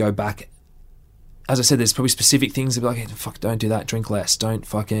that I would go back. As I said, there's probably specific things that be like, hey, don't do that, drink less,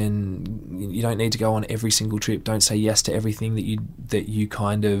 you don't need to go on every single trip, don't say yes to everything that you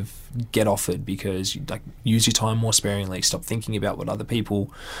kind of get offered, because you use your time more sparingly, stop thinking about what other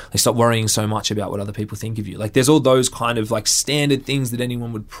people, stop worrying so much about what other people think of you. There's all those kind of standard things that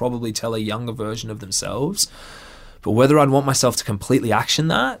anyone would probably tell a younger version of themselves. But whether I'd want myself to completely action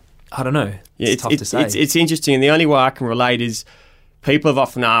that, I don't know. It's tough to say. It's interesting, and the only way I can relate is people have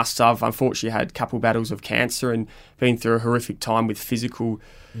often asked. I've unfortunately had a couple battles of cancer and been through a horrific time with physical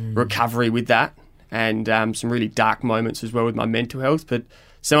recovery with that, and some really dark moments as well with my mental health. But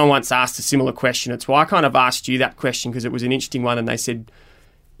someone once asked a similar question. It's why I kind of asked you that question, because it was an interesting one, and they said,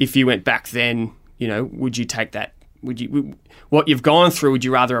 if you went back then, would you take that? What you've gone through, would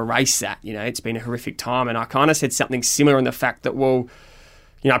you rather erase that? It's been a horrific time. And I kind of said something similar in the fact that,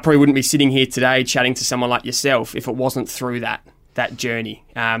 I probably wouldn't be sitting here today chatting to someone like yourself if it wasn't through that journey.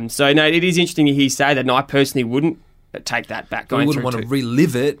 So, no, it is interesting to hear you say that, and I personally wouldn't take that back. You wouldn't want to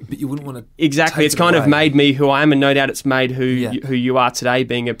relive it, but you wouldn't want to Exactly. It's kind of made me who I am, and no doubt it's made who you are today,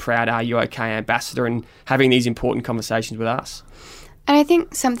 being a proud Are You OK ambassador and having these important conversations with us. And I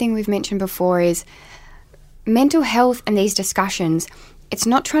think something we've mentioned before is mental health and these discussions, it's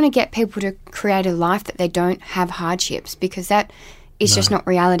not trying to get people to create a life that they don't have hardships, because that is just not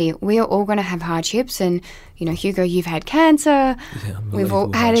reality. We are all going to have hardships, and Hugo, you've had cancer. We've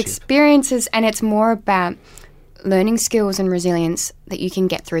all had experiences, and it's more about learning skills and resilience that you can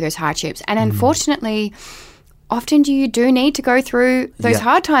get through those hardships. And unfortunately, often you do need to go through those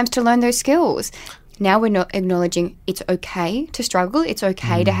hard times to learn those skills. Now we're not acknowledging it's okay to struggle. It's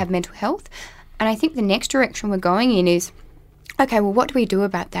okay to have mental health. And I think the next direction we're going in is, okay, well, what do we do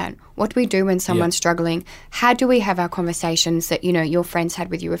about that? What do we do when someone's struggling? How do we have our conversations that, your friends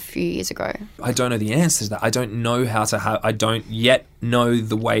had with you a few years ago? I don't know the answers to that. I don't know how to have, I don't yet know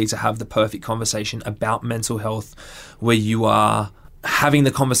the way to have the perfect conversation about mental health where you are having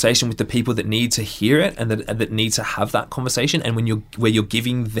the conversation with the people that need to hear it and that need to have that conversation, and where you're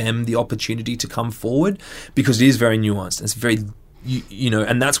giving them the opportunity to come forward, because it is very nuanced. It's very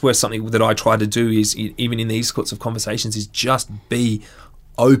and that's where something that I try to do is, even in these sorts of conversations, is just be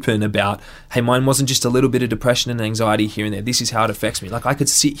open about, hey, mine wasn't just a little bit of depression and anxiety here and there. This is how it affects me. I could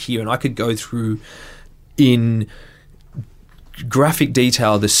sit here and I could go through in graphic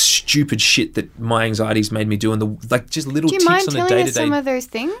detail the stupid shit that my anxiety's made me do, and just little tips on a day-to-day. Do you mind telling us some of those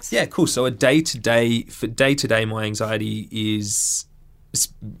things? Yeah, cool. So for day-to-day, my anxiety is,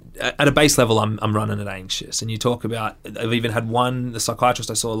 at a base level, I'm running it anxious. And you talk about, I've even had the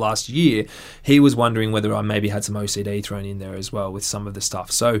psychiatrist I saw last year, he was wondering whether I maybe had some OCD thrown in there as well with some of the stuff.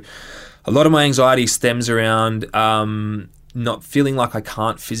 So a lot of my anxiety stems around not feeling like I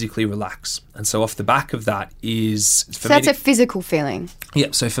can't physically relax. And so off the back of that is... So that's a physical feeling?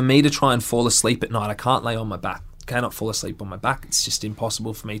 Yeah. So for me to try and fall asleep at night, I can't lay on my back. cannot fall asleep on my back. It's just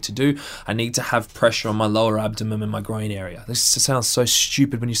impossible for me to do. I need to have pressure on my lower abdomen and my groin area. This sounds so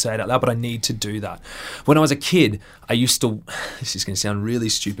stupid when you say it out loud, but I need to do that. When I was a kid, I used to, this is going to sound really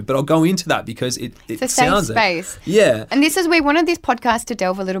stupid, but I'll go into that because it's a safe space. Yeah. And this is, we wanted this podcast to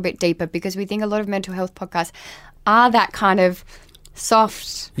delve a little bit deeper because we think a lot of mental health podcasts are that kind of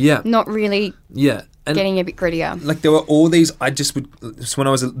soft, not really getting a bit grittier. Like there were all these, so when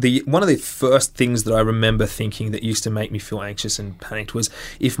I was one of the first things that I remember thinking that used to make me feel anxious and panicked was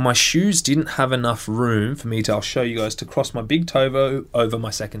if my shoes didn't have enough room for me to, I'll show you guys, to cross my big toe over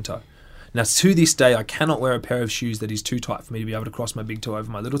my second toe. Now, to this day, I cannot wear a pair of shoes that is too tight for me to be able to cross my big toe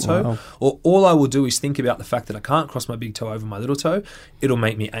over my little toe. Wow. Or all I will do is think about the fact that I can't cross my big toe over my little toe. It'll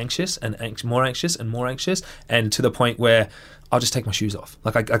make me anxious and more anxious and more anxious, and to the point where I'll just take my shoes off.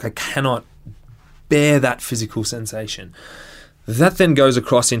 Like I cannot bear that physical sensation. That then goes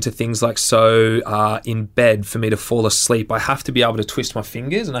across into things like, in bed, for me to fall asleep, I have to be able to twist my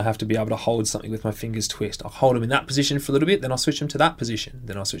fingers and I have to be able to hold something with my fingers twist. I'll hold them in that position for a little bit, then I'll switch them to that position,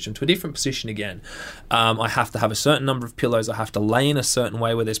 then I'll switch them to a different position again. I have to have a certain number of pillows. I have to lay in a certain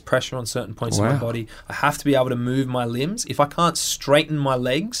way where there's pressure on certain points of my body. I have to be able to move my limbs. If I can't straighten my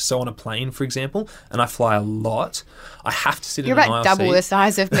legs, so on a plane, for example, and I fly a lot, I have to sit in an aisle seat. You're about double the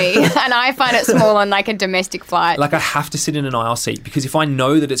size of me, and I find it small on like a domestic flight. Like I have to sit in an aisle seat because if I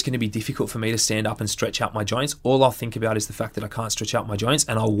know that it's going to be difficult for me to stand up and stretch out my joints, all I'll think about is the fact that I can't stretch out my joints,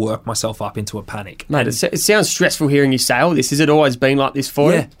 and I'll work myself up into a panic. Mate, it sounds stressful hearing you say all this. Has it always been like this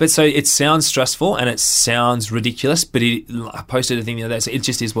for you? Yeah, but so it sounds stressful and it sounds ridiculous, but I posted a thing the other day, so it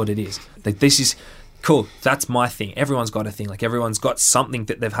just is what it is. Like this is cool. That's my thing. Everyone's got a thing. Like everyone's got something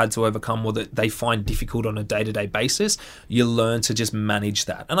that they've had to overcome or that they find difficult on a day-to-day basis. You learn to just manage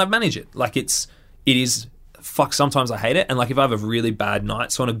that. And I manage it. Like it is, sometimes I hate it. And like if I have a really bad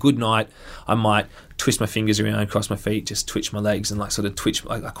night, so on a good night, I might twist my fingers around, cross my feet, just twitch my legs and like sort of twitch,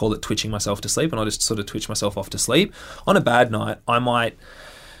 I call it twitching myself to sleep, and I'll just sort of twitch myself off to sleep. On a bad night, I might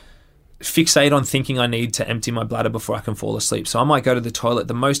fixate on thinking I need to empty my bladder before I can fall asleep. So I might go to the toilet.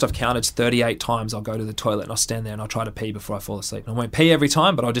 The most I've counted is 38 times I'll go to the toilet and I'll stand there and I'll try to pee before I fall asleep. And I won't pee every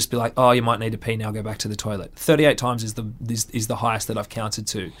time, but I'll just be like, oh, you might need to pee now, go back to the toilet. 38 times is the highest that I've counted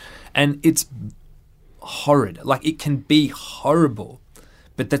to. And it's horrid. Like it can be horrible.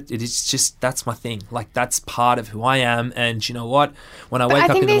 But that's my thing. Like that's part of who I am. And you know what? When I wake up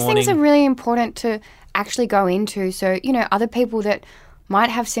in the morning, I think these things are really important to actually go into. So, other people that might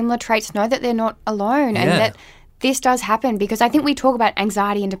have similar traits know that they're not alone and that this does happen, because I think we talk about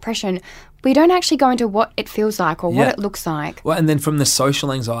anxiety and depression. We don't actually go into what it feels like or what it looks like. Well, and then from the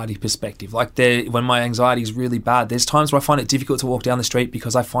social anxiety perspective, like when my anxiety is really bad, there's times where I find it difficult to walk down the street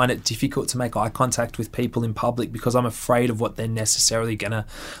because I find it difficult to make eye contact with people in public because I'm afraid of what they're necessarily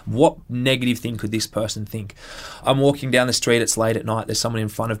what negative thing could this person think? I'm walking down the street, it's late at night, there's someone in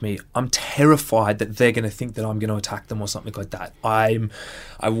front of me. I'm terrified that they're going to think that I'm going to attack them or something like that.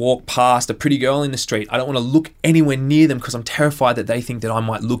 I walk past a pretty girl in the street. I don't want to look anywhere near them because I'm terrified that they think that I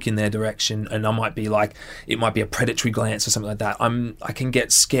might look in their direction and I might be like, it might be a predatory glance or something like that. I can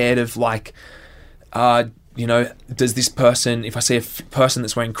get scared of like, does this person, if I see a person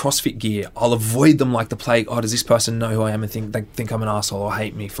that's wearing CrossFit gear, I'll avoid them like the plague. Oh, does this person know who I am and think I'm an asshole or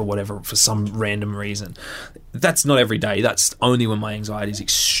hate me for some random reason? That's not every day. That's only when my anxiety is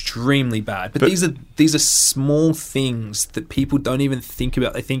extremely bad. But these are small things that people don't even think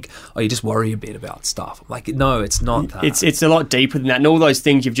about. They think, oh, you just worry a bit about stuff. Like, no, it's not that. It's a lot deeper than that. And all those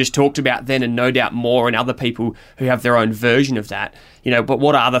things you've just talked about then, and no doubt more, and other people who have their own version of that. But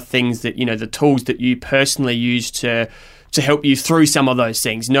what are other things that, the tools that you personally use to help you through some of those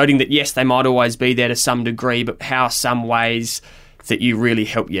things? Noting that, yes, they might always be there to some degree, but how are some ways that you really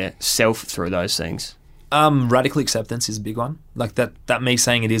help yourself through those things? Radical acceptance is a big one. Like that me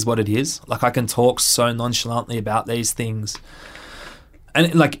saying it is what it is. Like I can talk so nonchalantly about these things.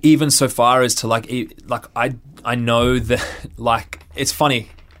 And like even so far as to I know that like it's funny.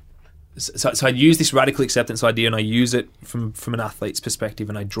 So I use this radical acceptance idea and I use it from an athlete's perspective,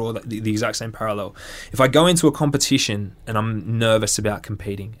 and I draw the exact same parallel. If I go into a competition and I'm nervous about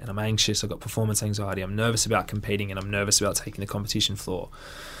competing and I'm anxious, I've got performance anxiety, I'm nervous about competing and I'm nervous about taking the competition floor,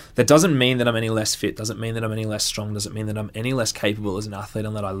 that doesn't mean that I'm any less fit, doesn't mean that I'm any less strong, doesn't mean that I'm any less capable as an athlete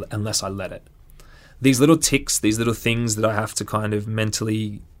unless I let it. These little tics, these little things that I have to kind of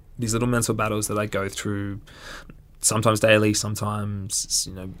these little mental battles that I go through, sometimes daily, sometimes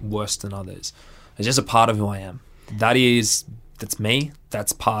worse than others, it's just a part of who I am. That is that's me.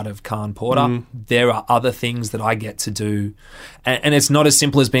 That's part of Khan Porter. There are other things that I get to do. And it's not as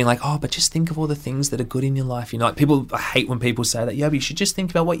simple as being like, oh, but just think of all the things that are good in your life. You know, like people, I hate when people say that, yeah, but you should just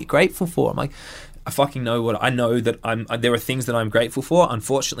think about what you're grateful for. I'm like, I fucking know what I know that there are things that I'm grateful for.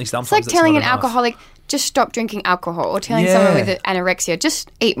 Unfortunately, sometimes it's like telling an enough. alcoholic, just stop drinking alcohol, or telling someone with anorexia,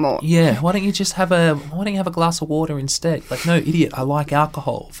 just eat more. Yeah, why don't you have a glass of water instead? Like, no, idiot, I like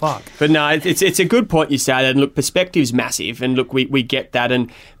alcohol. Fuck. But no, it's a good point you say that. And look, perspective's massive, and look, we get that.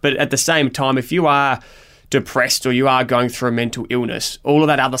 But at the same time, if you are depressed or you are going through a mental illness, all of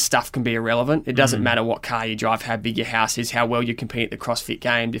that other stuff can be irrelevant. It doesn't matter what car you drive, how big your house is, how well you compete at the CrossFit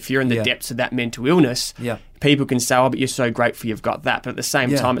Games. If you're in the depths of that mental illness, people can say, oh, but you're so grateful you've got that. But at the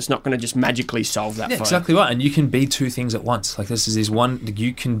same time, it's not going to just magically solve that for you. Exactly right. And you can be two things at once. Like this one,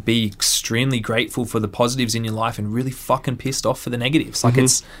 you can be extremely grateful for the positives in your life and really fucking pissed off for the negatives. Like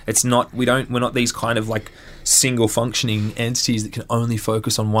it's not, we're not these kind of like single functioning entities that can only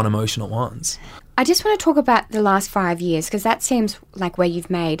focus on one emotion at once. I just want to talk about the last 5 years, because that seems like where you've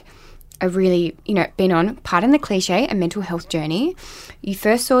made a really, been on, pardon the cliche, a mental health journey. You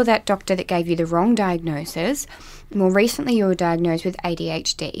first saw that doctor that gave you the wrong diagnosis. More recently, you were diagnosed with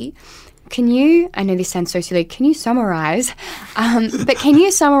ADHD. I know this sounds so silly, can you summarise? But can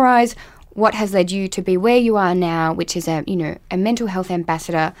you summarise what has led you to be where you are now, which is a mental health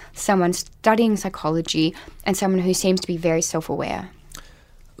ambassador, someone studying psychology, and someone who seems to be very self-aware?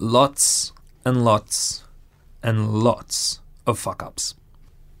 Lots and lots and lots of fuck-ups.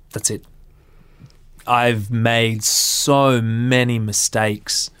 That's it. I've made so many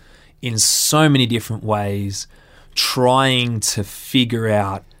mistakes in so many different ways trying to figure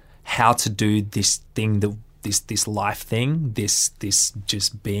out how to do this thing, this life thing, this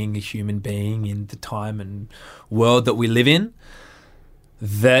just being a human being in the time and world that we live in,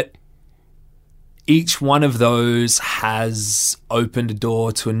 that each one of those has opened a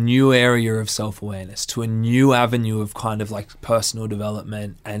door to a new area of self-awareness, to a new avenue of kind of like personal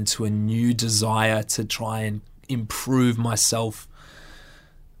development, and to a new desire to try and improve myself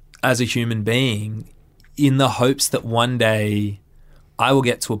as a human being, in the hopes that one day I will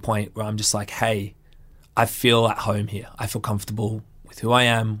get to a point where I'm just like, hey, I feel at home here. I feel comfortable with who I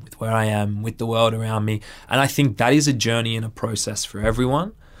am, with where I am, with the world around me. And I think that is a journey and a process for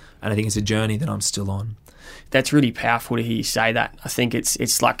everyone. And I think it's a journey that I'm still on. That's really powerful to hear you say that. I think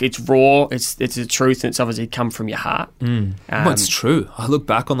it's like, it's raw, it's the truth, and it's obviously come from your heart. Well, it's true. I look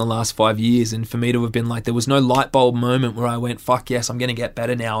back on the last 5 years, and for me to have been like, there was no light bulb moment where I went, fuck yes, I'm going to get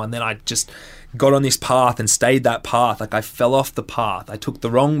better now. And then I just got on this path and stayed that path. Like, I fell off the path. I took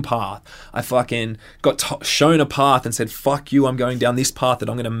the wrong path. I fucking got shown a path and said, fuck you, I'm going down this path that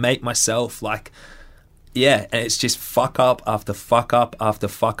I'm going to make myself. Like, yeah, and it's just fuck up after fuck up after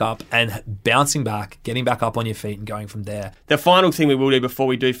fuck up, and bouncing back, getting back up on your feet and going from there. The final thing we will do before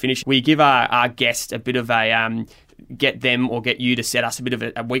we do finish, we give our guest a bit of a get them or get you to set us a bit of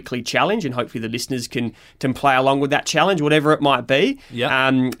a weekly challenge, and hopefully the listeners can play along with that challenge, whatever it might be.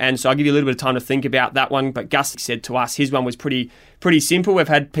 And so I'll give you a little bit of time to think about that one. But Gus said to us, his one was pretty simple. We've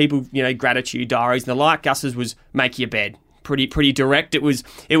had people, gratitude diaries and the like. Gus's was make your bed. Pretty direct. It was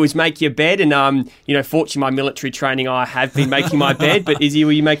make your bed, and fortunately my military training, I have been making my bed. But Izzy,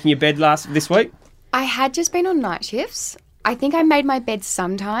 were you making your bed this week? I had just been on night shifts. I think I made my bed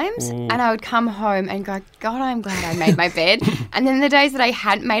sometimes, and I would come home and go, God, I'm glad I made my bed. And then the days that I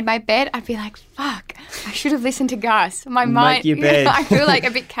hadn't made my bed, I'd be like, fuck, I should have listened to Gus. My mind, make your bed. I feel like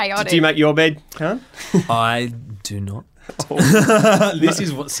a bit chaotic. Do you make your bed, huh? I do not. This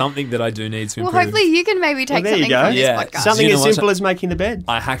is something that I do need to improve. Well, hopefully you can maybe take something from this podcast. Something as simple as making the bed.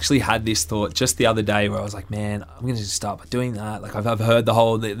 I actually had this thought just the other day where I was like, man, I'm going to just start by doing that. Like I've heard the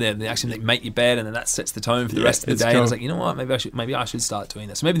whole the action like make your bed, and then that sets the tone for the rest of the day. Cool. And I was like, you know what, maybe I should start doing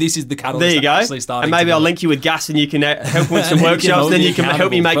this. Maybe this is the catalyst. There you go. Actually starting and maybe I'll link you with Gus, and you can help with some workshops. Then you can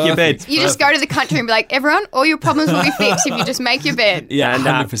help me make your bed. You just go to the country and be like, everyone, all your problems will be fixed if you just make your bed. Yeah,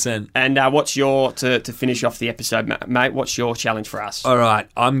 100%. And what's your to finish off the episode, mate? What's your challenge for us? All right,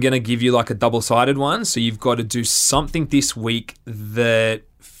 I'm going to give you like a double-sided one. So you've got to do something this week that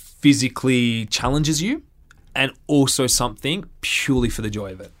physically challenges you, and also something purely for the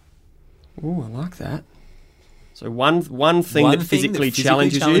joy of it. Oh, I like that. So one thing that physically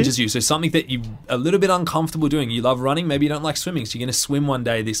challenges you. So something that you're a little bit uncomfortable doing. You love running, maybe you don't like swimming, so you're going to swim one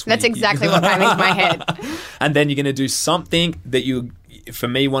day this week. That's exactly what came into my head. And then you're going to do something that for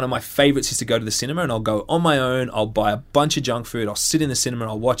me, one of my favorites is to go to the cinema, and I'll go on my own. I'll buy a bunch of junk food. I'll sit in the cinema,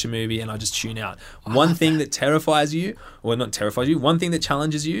 I'll watch a movie, and I'll just tune out. One thing that terrifies you, or not terrifies you, one thing that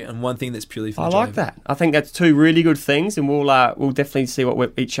challenges you, and one thing that's purely for the joy I like that. I think that's two really good things, and we'll definitely see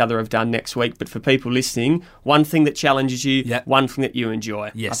what each other have done next week. But for people listening, one thing that challenges you, one thing that you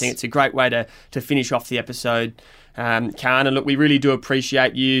enjoy. Yes. I think it's a great way to finish off the episode. Khan, and look, we really do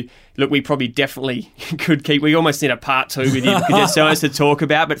appreciate you. Look, we probably definitely could keep. We almost need a part 2 with you because there's so much to talk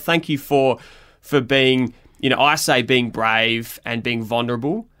about. But thank you for being, I say being brave and being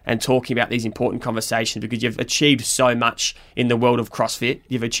vulnerable and talking about these important conversations, because you've achieved so much in the world of CrossFit.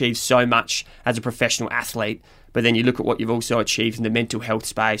 You've achieved so much as a professional athlete. But then you look at what you've also achieved in the mental health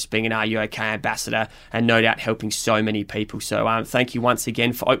space, being an Are You OK ambassador, and no doubt helping so many people. So thank you once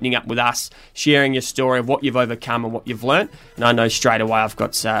again for opening up with us, sharing your story of what you've overcome and what you've learnt. And I know straight away I've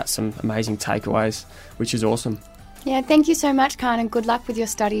got some amazing takeaways, which is awesome. Yeah, thank you so much, Khan, and good luck with your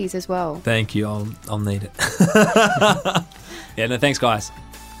studies as well. Thank you. I'll need it. Yeah, no, thanks, guys.